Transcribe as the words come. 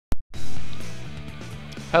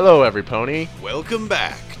Hello, every pony. Welcome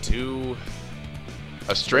back to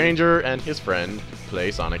A stranger and his friend play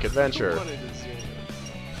Sonic Adventure.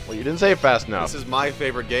 Well, you didn't say it fast enough. This is my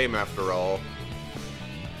favorite game, after all.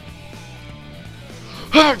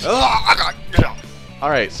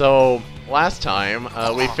 Alright, so last time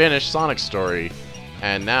we finished Sonic's story,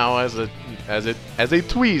 and now as a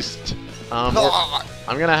twist, I'm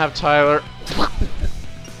gonna have Tyler.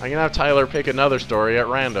 I'm gonna have Tyler pick another story at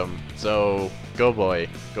random. So go boy,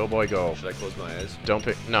 go. Should I close my eyes? Don't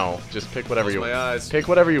pick. No, just pick whatever Close my eyes. Pick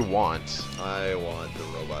whatever you want. I want the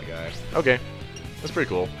robot guy. Okay, that's pretty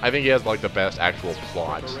cool. I think he has like the best actual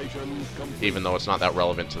plot, even though it's not that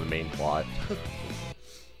relevant to the main plot.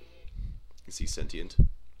 Is he sentient?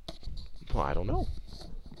 Well, I don't know.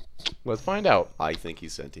 Let's find out. I think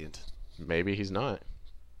he's sentient. Maybe he's not.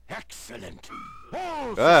 Excellent.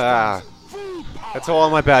 That's how all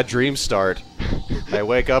my bad dreams start. I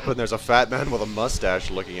wake up and there's a fat man with a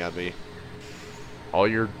mustache looking at me. All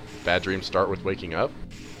your bad dreams start with waking up?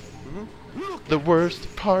 The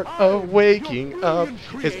worst part of waking up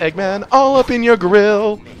is Eggman all up in your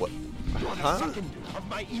grill. What? Huh?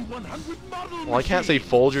 Well, I can't say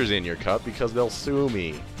Folgers in your cup because they'll sue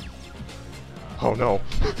me. Oh no.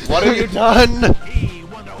 What have you done?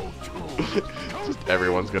 Just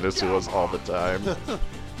everyone's gonna sue us all the time.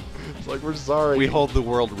 It's like, we're sorry. We hold the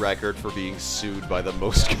world record for being sued by the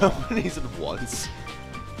most companies at once.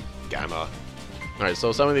 Gamma. Alright,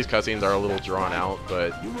 so some of these cutscenes are a little drawn out,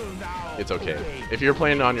 but it's okay. If you're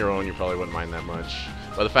playing on your own, you probably wouldn't mind that much.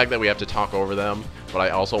 But the fact that we have to talk over them, but I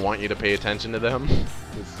also want you to pay attention to them,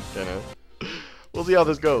 is kinda... We'll see how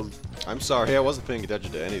this goes. I'm sorry, I wasn't paying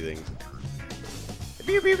attention to anything.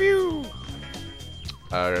 Pew pew pew!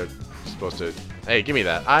 Supposed to... Hey, give me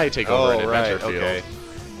that. I take over an adventure field. Okay.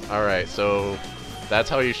 Alright, so that's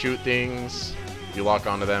how you shoot things. You lock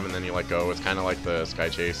onto them and then you let go. It's kind of like the Sky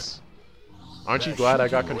Chase. Aren't you glad I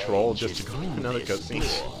got control just to go to another cutscene?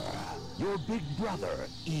 Your big brother,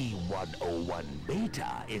 E101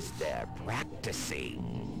 Beta, is there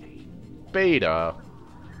practicing. Beta?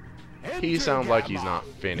 He sounds like he's not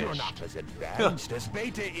You're finished. not as advanced as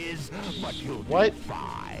Beta is, but you'll What? do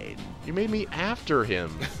fine. You made me after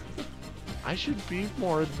him. I should be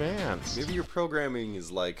more advanced. Maybe your programming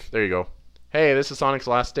is like... There you go. Hey, this is Sonic's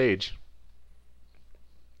last stage.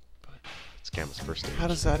 It's Gamma's first stage. How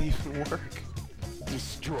does that even work?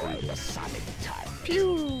 Destroy the Sonic type.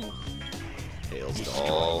 Pew! Tails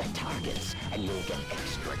doll. Targets, and you'll get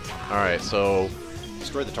extra time. Alright, so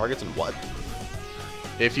Destroy the targets and what?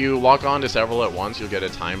 if you lock on to several at once, you'll get a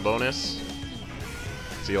time bonus.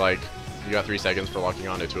 See, like, you got 3 seconds for locking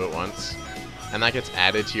on to 2 at once. And that gets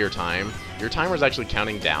added to your time. Your timer's actually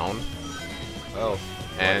counting down. Oh.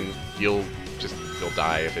 And you'll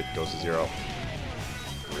die if it goes to 0.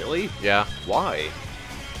 Really? Yeah, Why?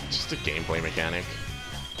 it's just a gameplay mechanic.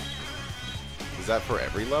 Is that for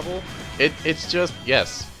every level? It's just,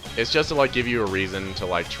 yes. It's just to, like, give you a reason to,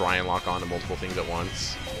 like, try and lock on to multiple things at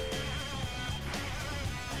once.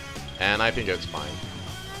 And I think it's fine.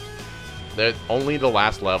 Only the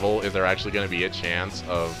last level is there actually going to be a chance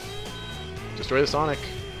of destroy the Sonic.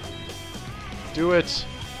 Do it.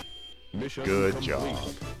 Good job.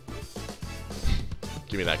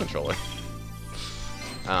 Give me that controller.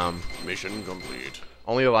 Mission complete.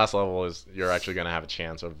 Only the last level is you're actually going to have a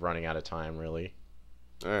chance of running out of time, really.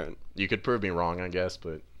 Alright. You could prove me wrong, I guess,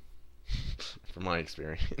 but from my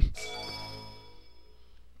experience.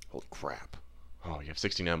 Holy crap. Oh, you have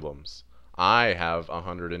 16 emblems. I have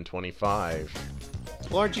 125.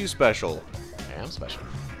 Well, aren't you special? I am special.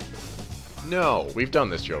 No. We've done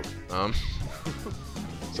this joke.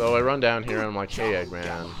 So I run down here and I'm like, hey,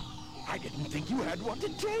 Eggman. I didn't think you had what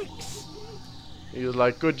it takes. He's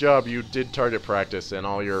like, good job, you did target practice and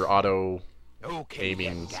all your auto Okay,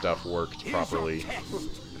 aiming then, stuff worked here's your properly. test.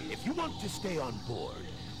 If you want to stay on board,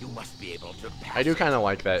 you must be able to pass I do kind of it.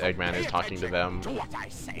 like that So Eggman pay is talking to them attention to what I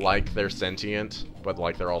say. like they're sentient, but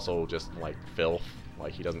like they're also just like filth.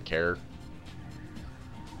 Like he doesn't care.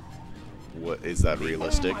 What, is that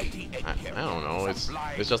realistic? I don't know. It's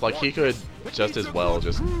just like he could just as well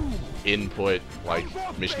just input like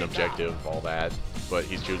mission objective, all that, but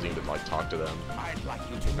he's choosing to like talk to them. I'd like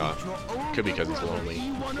you to meet your own Could be because he's lonely.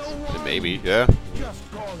 E101. Maybe, yeah.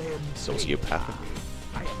 Just call him Sociopath.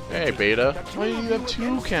 I am Hey, Beta, why do you have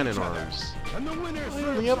 2 cannon arms? and the winner I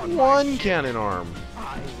only have 1 cannon arm.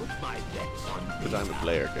 I put my bets on But I'm a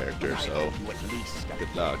player character, so you at least a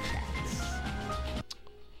good luck. chance.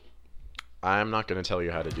 I'm not gonna tell you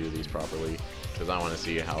how to do these properly because I want to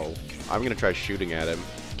see how. I'm gonna try shooting at him.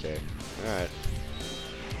 Okay. Alright.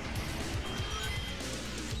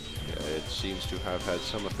 Yeah, it seems to have had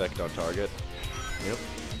some effect on target. Yep.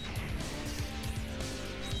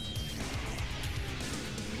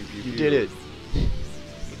 You did it.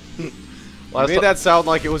 You made that sound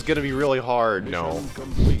like it was gonna be really hard. No.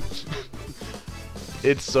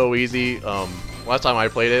 It's so easy. Last time I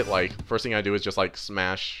played it, like, first thing I do is just, like,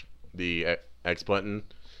 smash the X button.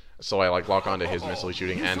 So I, like, lock onto his missile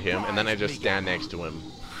shooting and him, and then I just stand next to him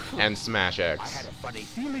and smash I X. had a funny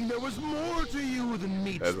feeling there was more to you than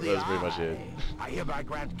meets That's the pretty much eye. it. I hereby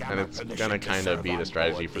grant And Gamma it's permission gonna to kind of serve be on the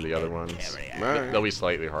strategy board for the other ones. carrier. They'll be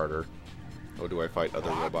slightly harder. Oh, do I fight other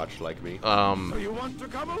robots like me? So you want to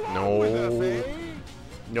come along No. with us, eh?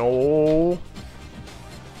 No.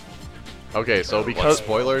 Okay, so What, because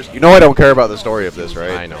spoilers? You know I don't care about the story of this,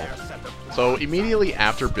 right? I know. So immediately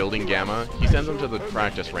after building Gamma, he sends him to the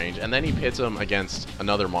practice range, and then he pits him against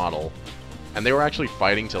another model. And they were actually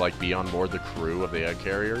fighting to like be on board the crew of the egg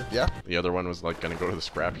carrier. Yeah. The other one was like gonna go to the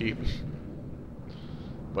scrap heap.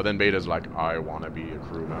 But then Beta's like, I want to be a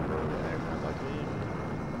crew member. And I'm like,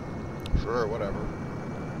 Sure, whatever.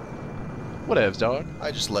 whatevs, dog.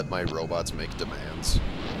 I just let my robots make demands.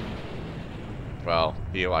 Well,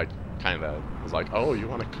 he like kind of was like, oh, you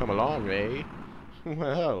want to come along, eh?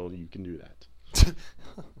 Well, you can do that.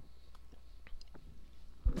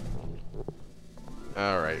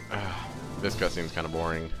 Alright. This cutscene's kind of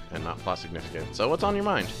boring and not plot significant. So what's on your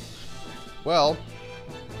mind? Well,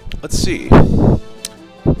 let's see.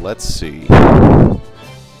 Let's see.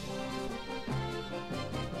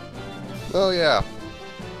 Oh, yeah.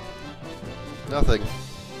 Nothing.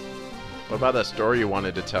 What about that story you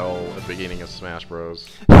wanted to tell at the beginning of Smash Bros?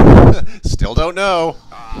 Still don't know.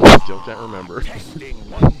 Still can't remember. Testing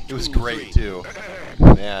 1, It was 2, great, 3. too.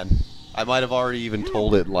 Man. I might have already even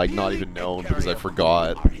told it, like, not even known because I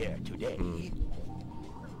forgot. Are here today.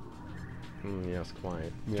 Yes,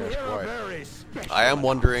 quite. Yeah, You're a quite. very special I am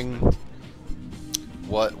wondering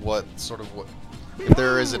what if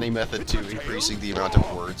there is any method to increasing the amount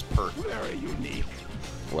of words per, very unique.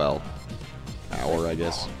 well, hour, I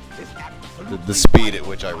guess. It's absolutely The speed at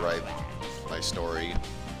which I write my story,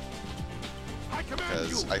 I command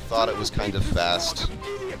because you. I thought it was kind of fast,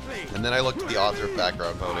 Immediately. and then I looked at the author of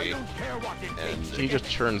Background I Pony, don't care what it and takes. He just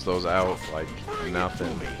churns those out like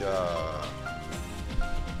nothing.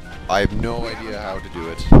 I have no idea how to do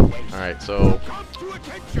it. Alright, so Come to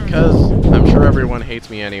attention. because I'm sure everyone hates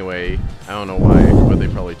me anyway, I don't know why, but they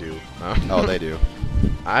probably do. Oh, they do.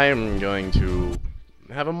 I am going to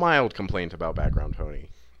have a mild complaint about Background Pony.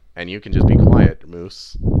 And you can just be quiet,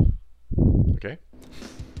 Moose. Okay?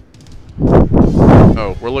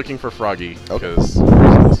 Oh, we're looking for Froggy, Okay. because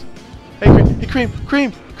reasons. Hey,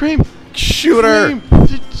 Cream! Shoot her! Cream!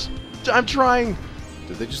 I'm trying!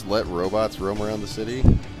 Did they just let robots roam around the city?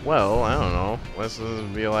 Well, I don't know. Let's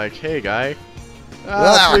just be like, hey, guy.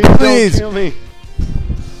 Ah, Please please! don't kill me.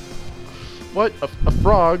 What? A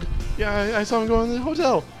frog? Yeah, I saw him go in the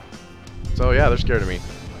hotel. So, yeah, they're scared of me.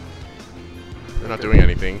 They're not doing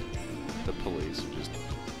anything. The police are just...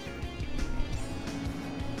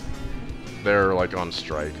 They're, like, on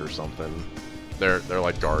strike or something. They're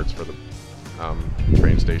like, guards for the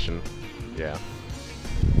train station. Yeah.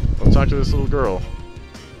 Let's talk to this little girl.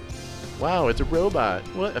 Wow, it's a robot.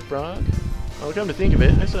 What, a frog? Well, come to think of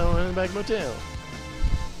it, I saw one in the back motel.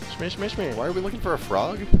 Shmish. Why are we looking for a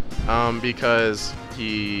frog? Because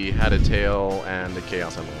he had a tail and a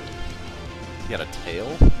Chaos Emerald. He had a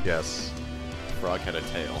tail? Yes. Frog had a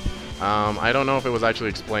tail. I don't know if it was actually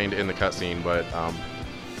explained in the cutscene, but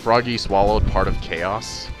Froggy swallowed part of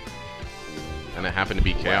Chaos, and it happened to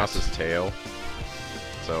be Chaos's tail.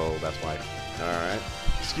 So that's why. Alright.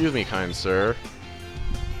 Excuse me, kind sir.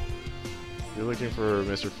 You're looking for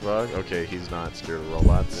Mr. Frog? Okay, he's not scared of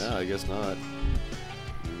robots. Yeah, I guess not.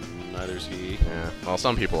 Neither's he. Yeah. Well,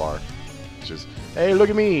 some people are. Which is, hey, look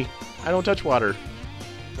at me! I don't touch water.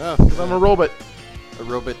 Oh, Because I'm a robot. a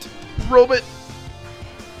robot. Robot!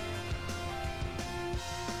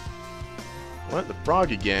 What? The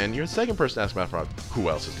frog again? You're the second person to ask about frog. Who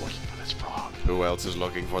else is looking for this frog? Who else is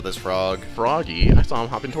looking for this frog? Froggy? I saw him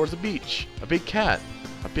hopping towards the beach. A big cat.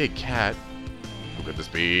 A big cat? Who could this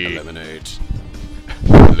be? Eliminate.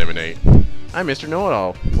 Eliminate. I'm Mr.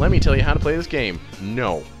 Know-It-All. Let me tell you how to play this game.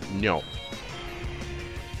 No. I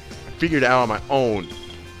figured it out on my own.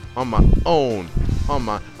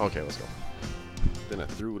 Okay, let's go. Then I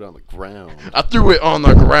threw it on the ground. I threw it on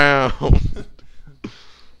the ground.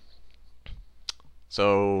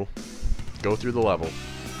 So, go through the level.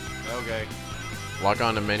 Okay. Lock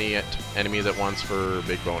on to many enemies at once for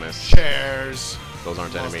big bonus. Chairs. Those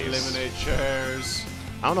aren't enemies. Eliminate chairs.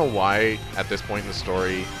 I don't know why, at this point in the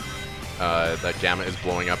story, that Gamma is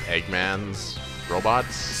blowing up Eggman's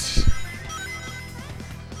robots.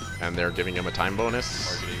 And they're giving him a time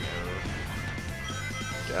bonus. Targeting error.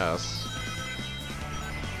 Guess.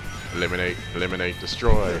 Eliminate, eliminate,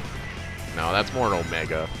 destroy. No, that's more an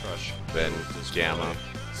Omega Crush. than Destroy. Gamma.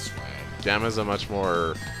 Swag. Gamma's a much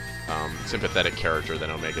more sympathetic character than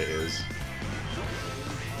Omega is.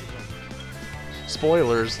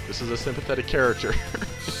 Spoilers, this is a sympathetic character.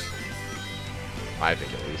 I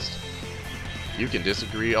think at least. You can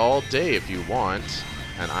disagree all day if you want,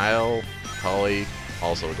 and I'll probably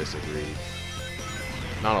also disagree.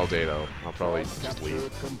 Not all day though, I'll probably just leave.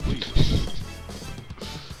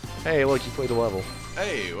 Hey, look, you played the level.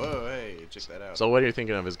 Hey, whoa, hey, check that out. So what are you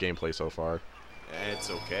thinking of his gameplay so far? It's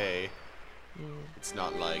okay. It's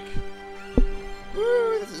not like,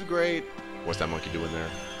 woo, this is great. What's that monkey doing there?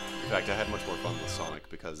 In fact, I had much more fun with Sonic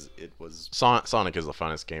because it was, Sonic is the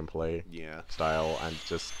funnest gameplay yeah. style. I'm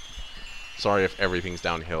just sorry if everything's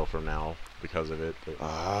downhill from now because of it. But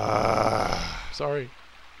sorry.